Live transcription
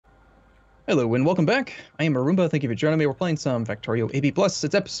Hello and welcome back. I am Arumba. Thank you for joining me. We're playing some Factorio ABPlus.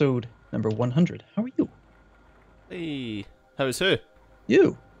 It's episode number 100. How are you? Hey, how's who?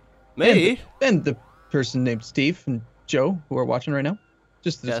 You. Me? And the person named Steve and Joe who are watching right now.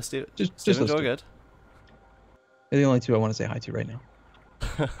 Just Yeah, this, Steve. just Steve and those Joe two. good. They're the only two I want to say hi to right now.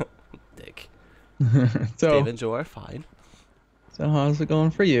 Dick. so, Steve and Joe are fine. so how's it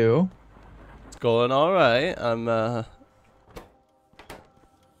going for you? It's going alright.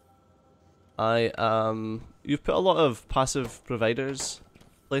 You've put a lot of passive providers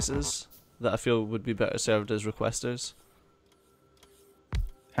places that I feel would be better served as requesters.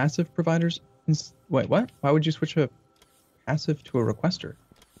 Passive providers? Wait, what? Why would you switch a passive to a requester?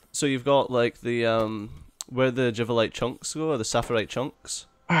 So you've got like the where the Jivalite chunks go, or the Sapphirite chunks.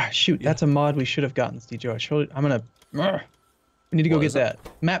 Ah, shoot, Yeah. that's a mod we should have gotten, Steve Joe. I showed it. I'm gonna. We need to go What get is it? that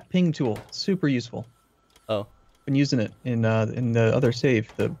map ping tool. Super useful. Oh. Been using it in the other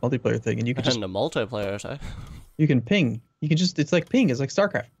save, the multiplayer thing, and you can just And the multiplayer, eh? you can ping. You can just it's like ping. It's like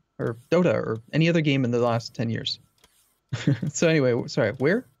StarCraft or Dota or any other game in the last 10 years. So anyway, sorry,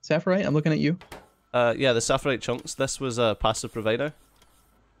 where? Sapphirite? I'm looking at you. Yeah, the Sapphirite chunks. This was a passive provider.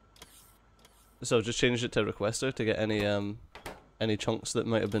 So I've just changed it to requester to get any chunks that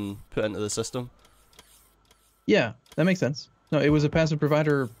might have been put into the system. Yeah, that makes sense. No, it was a passive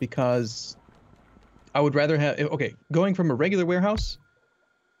provider because I would rather have okay, going from a regular warehouse,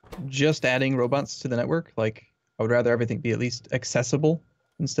 just adding robots to the network, like I would rather everything be at least accessible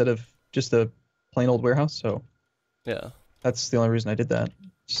instead of just a plain old warehouse. So Yeah. that's the only reason I did that,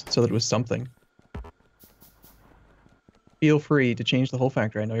 just so that it was something. Feel free to change the whole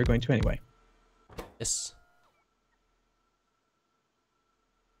factory. I know you're going to anyway. Yes.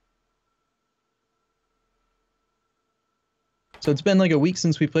 So it's been like a week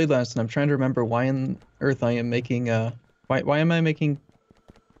since we played last, and I'm trying to remember why on earth I am making why am I making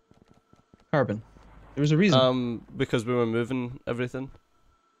carbon? There was a reason. Because we were moving everything.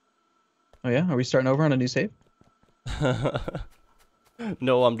 Oh yeah, are we starting over on a new save?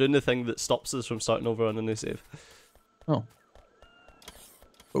 No, I'm doing the thing that stops us from starting over on a new save. Oh.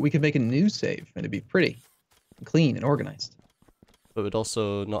 But we could make a new save, and it'd be pretty, and clean, and organized. But we'd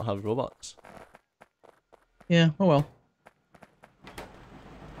also not have robots. Yeah. Oh well.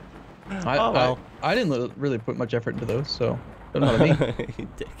 Oh well. I didn't really put much effort into those, so don't know what I mean. You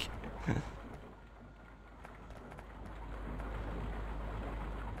dick.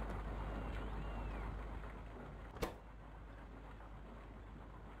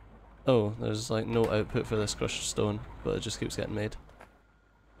 Oh, there's like no output for this crushed stone, but it just keeps getting made.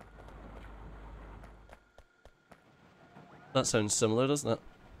 That sounds similar, doesn't it?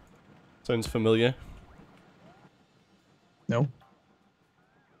 Sounds familiar. No.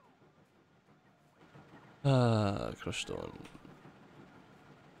 Crushed stone.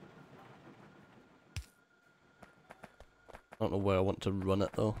 I don't know where I want to run it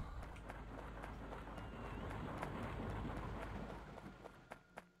though.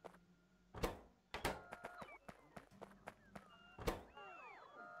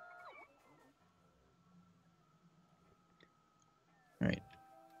 All right.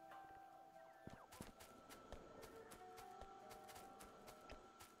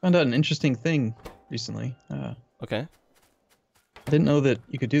 Found out an interesting thing recently. Okay. I didn't know that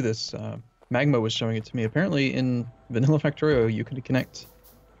you could do this. Magma was showing it to me. Apparently in Vanilla Factorio, you can connect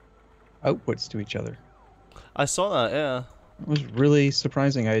outputs to each other. I saw that, yeah. It was really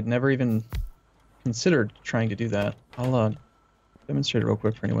surprising. I had never even considered trying to do that. I'll demonstrate it real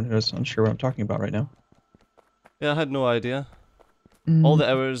quick for anyone who is unsure what I'm talking about right now. Yeah, I had no idea. All the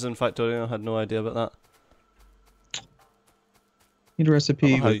hours in Factorio, I had no idea about that. Need a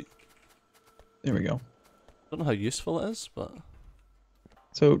recipe. How, There we go. don't know how useful it is, but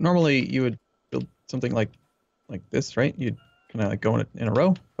So normally you would build something like this, right? You'd kind of like go in a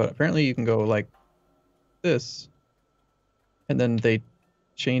row, but apparently you can go like this, and then they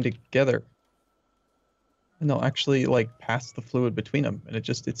chain together, and they'll actually like pass the fluid between them, and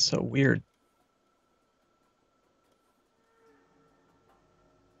it's so weird.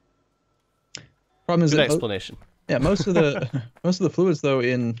 Problem is good that explanation. yeah, most of the most of the fluids though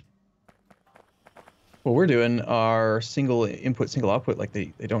in what we're doing are single input, single output. Like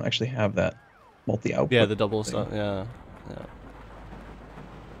they don't actually have that multi-output. Yeah, the double thing. stuff. Yeah, yeah,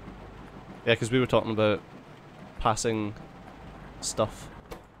 yeah. Because we were talking about passing stuff.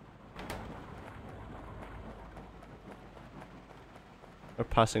 Or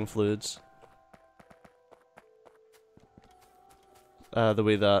passing fluids. The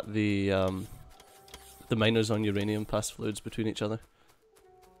way that the miners on uranium pass fluids between each other.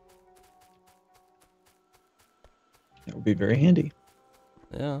 That would be very handy.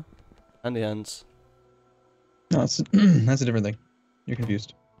 Yeah. Handy hands. No, that's that's a different thing. You're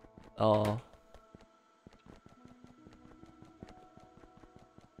confused. Oh.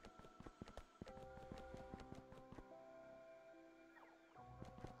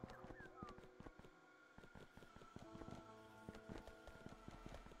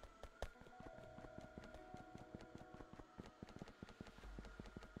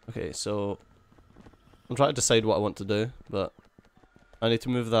 Okay, so I'm trying to decide what I want to do, but I need to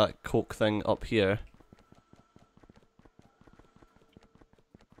move that coke thing up here.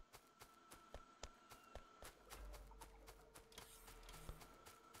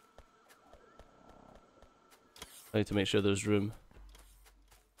 I need to make sure there's room.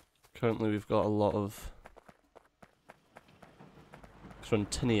 Currently we've got a lot of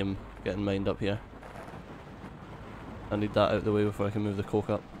Frontinium getting mined up here. I need that out of the way before I can move the coke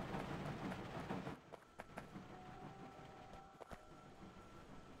up.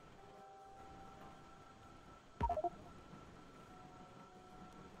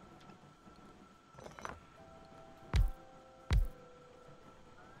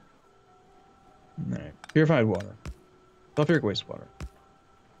 Alright. Purified water. Sulfuric wastewater.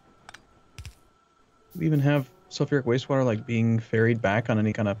 Do we even have sulfuric wastewater like being ferried back on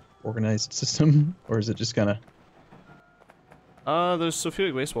any kind of organized system? Or is it just kind of... There's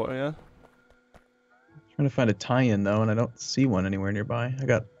sulfuric wastewater, yeah. Trying to find a tie-in though, and I don't see one anywhere nearby. I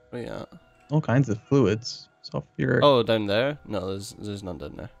got Yeah. all kinds of fluids. Sulfuric... Oh, down there? No, there's none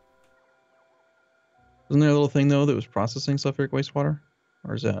down there. Wasn't there a little thing though that was processing sulfuric wastewater?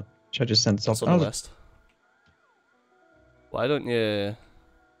 Or is that... Should I just send It's sulfur... on the west. Why don't you...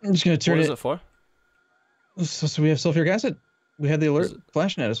 I'm just gonna turn What it... is it for? So we have sulfuric acid. We had the alert Is it-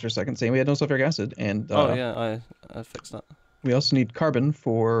 flashing at us for a second saying we had no sulfuric acid, and Oh yeah, I fixed that. we also need carbon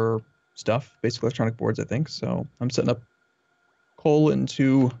for stuff, basic electronic boards, I think. So I'm setting up coal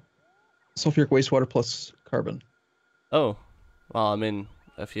into sulfuric wastewater plus carbon. Oh. Well, I mean,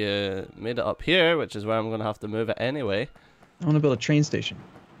 if you made it up here, which is where I'm gonna have to move it anyway. I want to build a train station.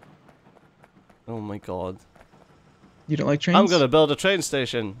 Oh my god. You don't like trains? I'm gonna build a train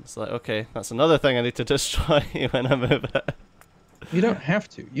station. It's like, okay, that's another thing I need to destroy when I move it. You don't have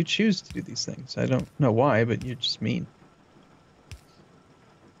to. You choose to do these things. I don't know why, but you're just mean.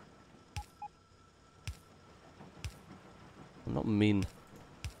 I'm not mean.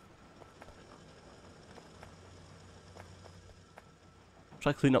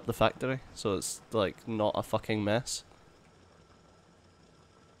 Try clean up the factory so it's like not a fucking mess.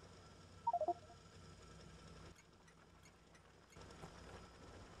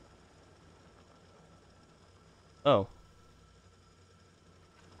 Oh.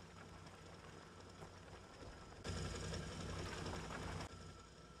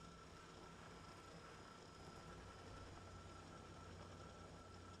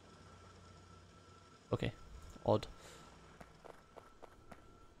 Okay. Odd.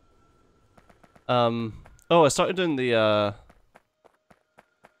 Oh, I started doing the, you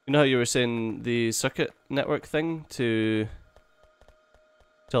know how you were saying the circuit network thing to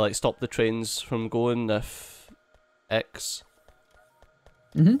like stop the trains from going if X?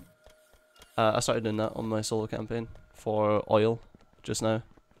 Mm-hmm. I started doing that on my solo campaign for oil just now.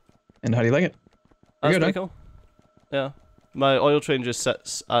 And how do you like it? That's Good, pretty cool. Yeah. My oil train just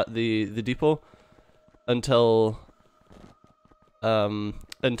sits at the depot until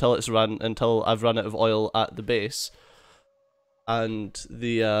until I've run out of oil at the base, and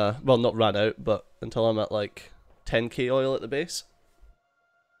the well, not ran out, but until I'm at like 10k oil at the base,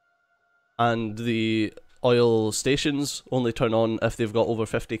 and the oil stations only turn on if they've got over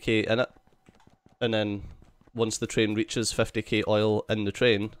 50k in it, and then once the train reaches 50k oil in the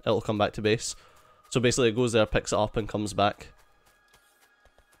train, it'll come back to base. So basically it goes there, picks it up and comes back.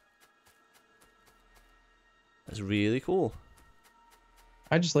 It's really cool.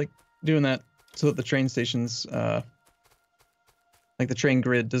 I just like doing that so that the train stations, like the train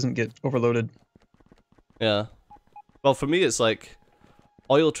grid doesn't get overloaded. Yeah. Well, for me it's like,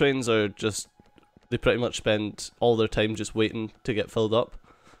 oil trains are just, they pretty much spend all their time just waiting to get filled up.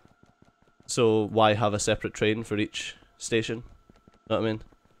 So why have a separate train for each station? Know what I mean?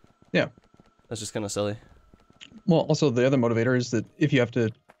 Yeah. That's just kind of silly. Well, also the other motivator is that if you have to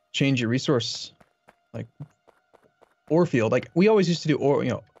change your resource, like ore field, like we always used to do ore,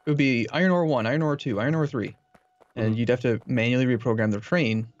 you know, it would be iron ore 1, iron ore 2, iron ore 3. And you'd have to manually reprogram the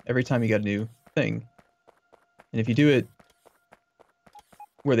train every time you got a new thing. And if you do it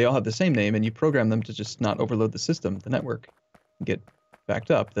where they all have the same name and you program them to just not overload the system, the network, and get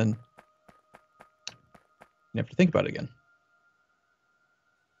backed up, then you have to think about it again.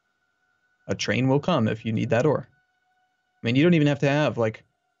 A train will come if you need that ore. I mean, you don't even have to have like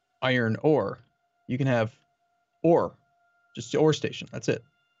iron ore. You can have ore, just the ore station. That's it.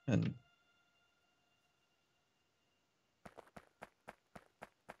 And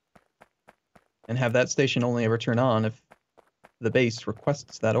have that station only ever turn on if the base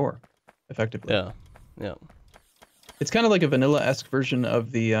requests that ore, effectively. Yeah, yeah. It's kind of like a vanilla-esque version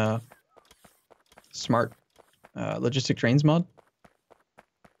of the smart logistic trains mod.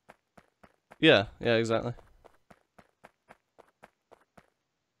 Yeah, yeah, exactly.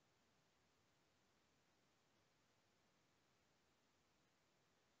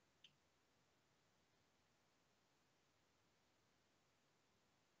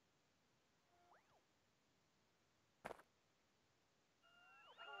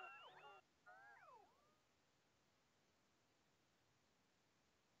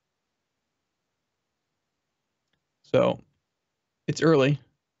 So it's early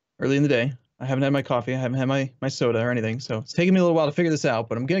in the day. I haven't had my coffee. I haven't had my soda or anything. So it's taking me a little while to figure this out,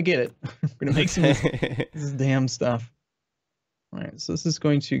 but I'm going to get it. I'm going to make some of this damn stuff. All right, so this is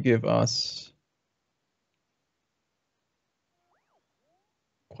going to give us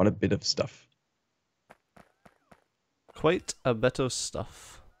quite a bit of stuff. Quite a bit of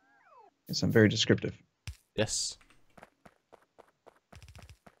stuff. Yes, I'm very descriptive. Yes.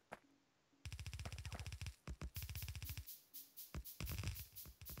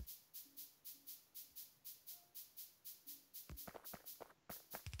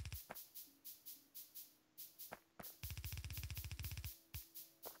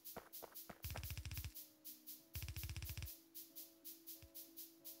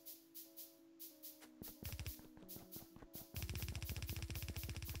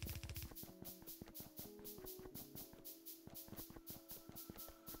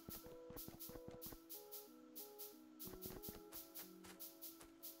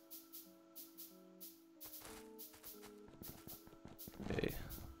 Okay.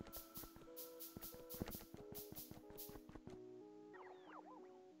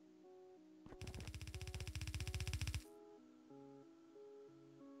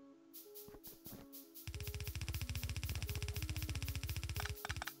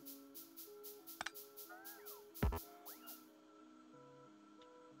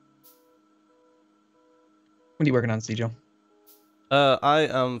 What are you working on, Cjo? I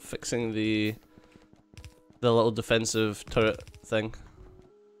am fixing the little defensive turret thing.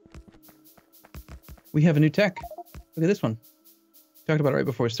 We have a new tech. Look at this one. We talked about it right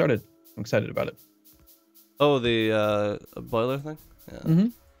before we started. I'm excited about it. Oh, the boiler thing? Yeah.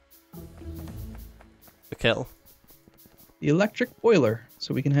 Mm-hmm. The kettle. The electric boiler,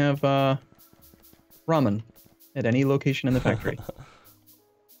 so we can have ramen at any location in the factory.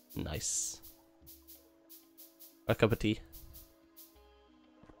 Nice. A cup of tea.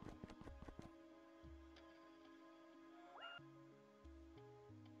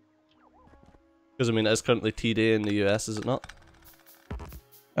 Because I mean, it's currently tea day in the US, is it not?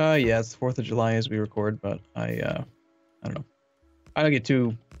 Yeah, it's the 4th of July as we record, but I don't know. I don't get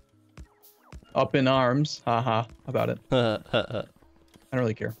too up in arms, haha, about it. I don't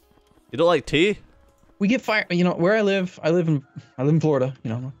really care. You don't like tea? We get fire. You know where I live in Florida.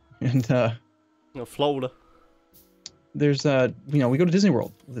 You know, and No, Florida. there's we go to Disney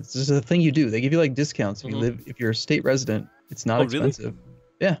World. It's just a thing you do. They give you like discounts if you live, if you're a state resident. It's not expensive. Really?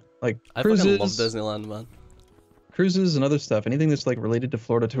 Yeah, like I cruises. fucking love Disneyland, man. Cruises and other stuff. Anything that's like related to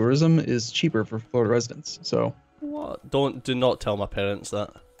Florida tourism is cheaper for Florida residents. So what? Do not tell my parents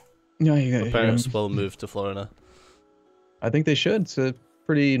that. Yeah, my parents will move to Florida. I think they should. It's a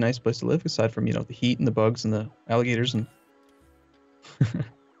pretty nice place to live, aside from the heat and the bugs and the alligators and.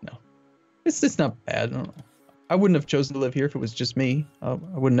 No, it's not bad. I don't know. I wouldn't have chosen to live here if it was just me. I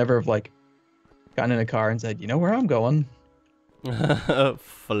would never have like gotten in a car and said, you know where I'm going.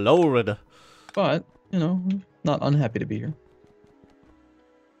 Florida. But not unhappy to be here.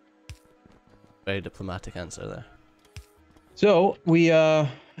 Very diplomatic answer there. So we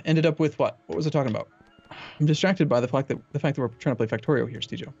ended up with what? What was I talking about? I'm distracted by the fact that we're trying to play Factorio here,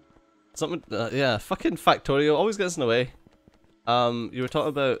 Stejo. Something, yeah, fucking Factorio always gets in the way. You were talking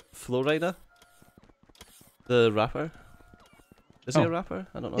about Flowrider, the rapper. Is he a rapper?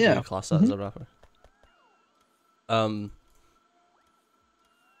 I don't know if you class that as a rapper. 4th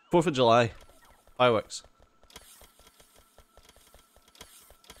of July, fireworks.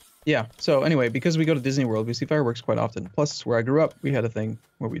 Yeah, so anyway, because we go to Disney World, we see fireworks quite often. Plus, where I grew up, we had a thing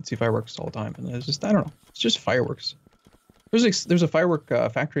where we'd see fireworks all the time. And it's just, I don't know, it's just fireworks. There's a firework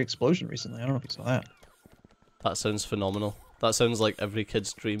factory explosion recently. I don't know if you saw that. That sounds phenomenal. That sounds like every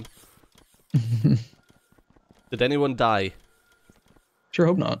kid's dream. Did anyone die? Sure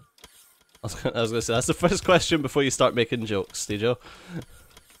hope not. I was gonna say, that's the first question before you start making jokes, Stejo.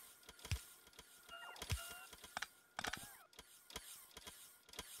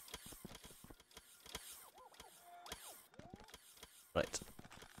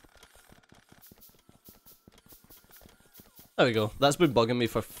 There we go. That's been bugging me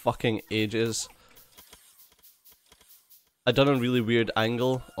for fucking ages. I done a really weird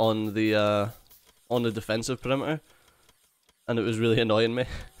angle on the defensive perimeter, and it was really annoying me.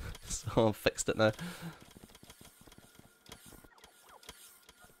 So I've fixed it now.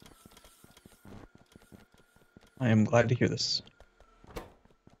 I am glad to hear this.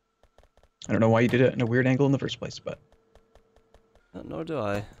 I don't know why you did it in a weird angle in the first place, but... Nor do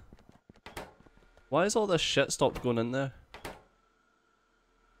I. Why has all this shit stopped going in there?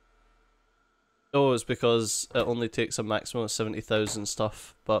 Oh, it's because it only takes a maximum of 70,000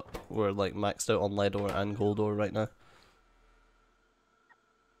 stuff, but we're like maxed out on lead ore and gold ore right now.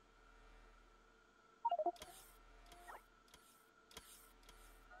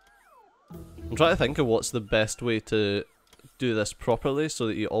 I'm trying to think of what's the best way to do this properly so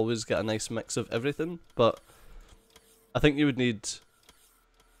that you always get a nice mix of everything, but I think you would need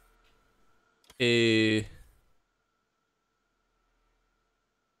a...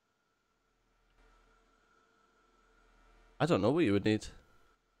 I don't know what you would need.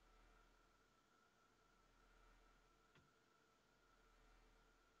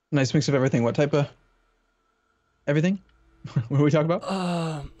 Nice mix of everything. What type of... everything? What are we talking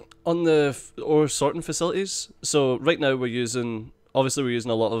about? On the ore sorting facilities, so right now we're using, obviously we're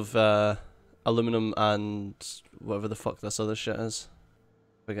using a lot of aluminum and whatever the fuck this other shit is.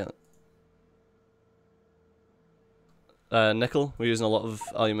 Forget it. Nickel, we're using a lot of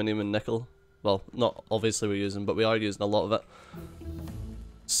aluminium and nickel. Well, not obviously we're using, but we are using a lot of it.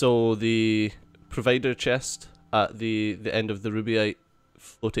 So the provider chest at the end of the rubyite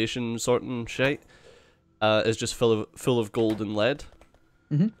flotation sorting shite is just full of gold and lead.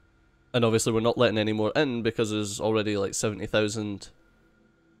 Mm-hmm. And obviously we're not letting any more in because there's already like 70,000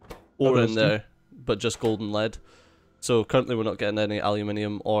 ore in there, but just gold and lead. So currently we're not getting any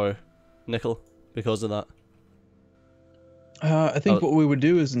aluminium or nickel because of that. I think what we would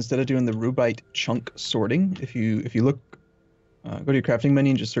do is, instead of doing the rubite chunk sorting, if you look, go to your crafting menu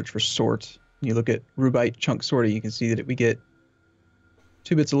and just search for sort, and you look at rubite chunk sorting, you can see that we get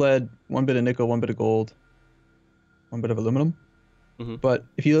 2 bits of lead, 1 bit of nickel, 1 bit of gold, 1 bit of aluminum. Mm-hmm. But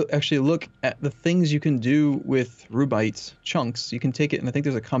if you actually look at the things you can do with rubite chunks, you can take it, and I think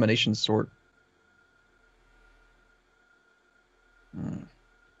there's a combination sort.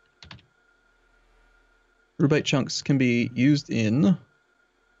 Rubite chunks can be used in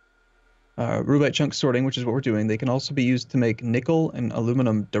rubite chunk sorting, which is what we're doing. They can also be used to make nickel and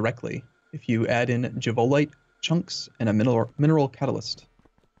aluminum directly if you add in javolite chunks and a mineral catalyst.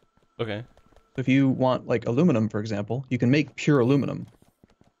 Okay. If you want like aluminum, for example, you can make pure aluminum.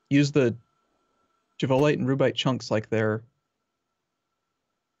 Use the javolite and rubite chunks like they're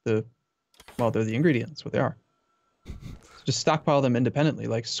the ingredients, what they are. Just stockpile them independently,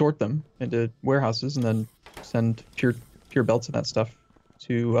 like sort them into warehouses and then send pure belts and that stuff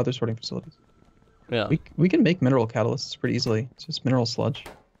to other sorting facilities. Yeah. We can make mineral catalysts pretty easily. It's just mineral sludge.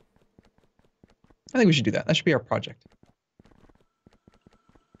 I think we should do that. That should be our project.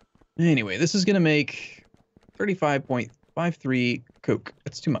 Anyway, this is going to make 35.53 coke.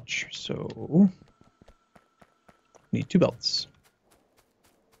 That's too much. So, need 2 belts.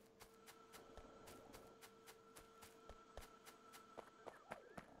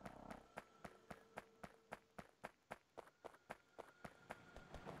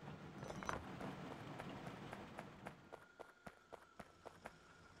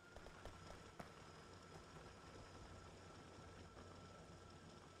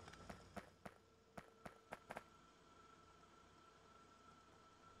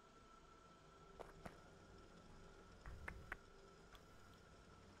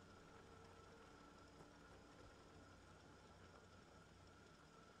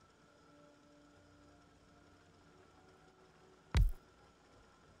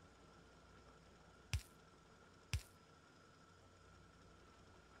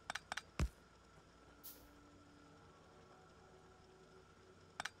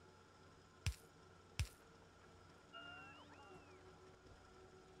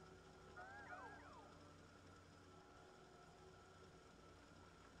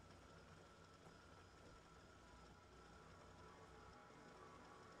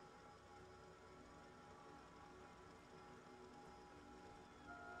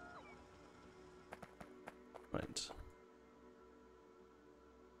 Right.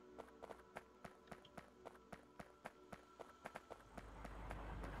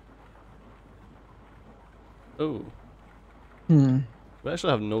 Oh. Hmm. We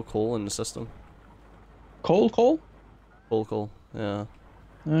actually have no coal in the system. Coal? Coal, yeah.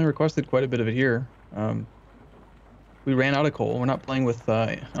 I requested quite a bit of it here. We ran out of coal. We're not playing with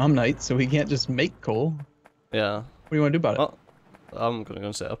Omnite, so we can't just make coal. Yeah. What do you want to do about it? Well, I'm gonna go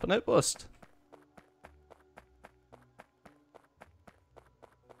and set up an outpost.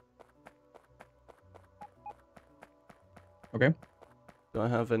 Okay. Do I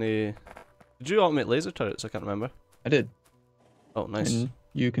have any... Did you automate laser turrets? I can't remember. I did. Oh, nice. And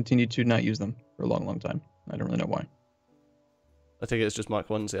you continued to not use them for a long, long time. I don't really know why. I think it's just Mark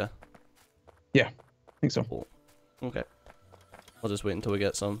 1s, yeah? Yeah, I think so. Cool. Okay. I'll just wait until we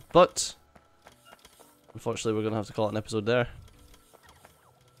get some. But, unfortunately, we're going to have to call it an episode there.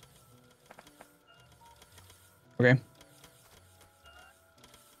 Okay.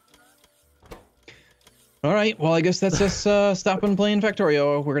 Alright, well, I guess that's us stopping playing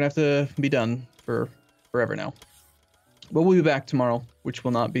Factorio. We're going to have to be done for forever now. But we'll be back tomorrow, which will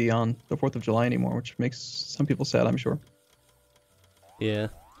not be on the 4th of July anymore, which makes some people sad, I'm sure. Yeah.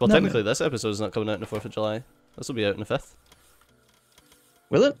 Well, No, technically, this episode is not coming out on the 4th of July. This will be out on the 5th.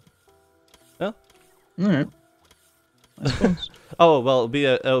 Will it? Yeah. Alright. I suppose. Oh, well,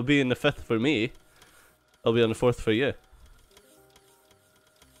 it'll be in the 5th for me. It'll be on the 4th for you.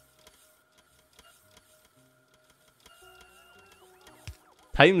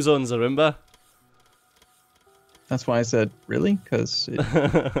 Time zones, Arumba. That's why I said, really? Because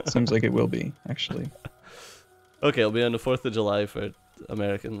it seems like it will be, actually. Okay, it'll be on the 4th of July for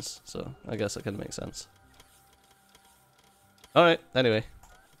Americans, so I guess that kind of makes sense. Alright, anyway.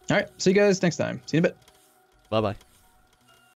 Alright, see you guys next time. See you in a bit. Bye-bye.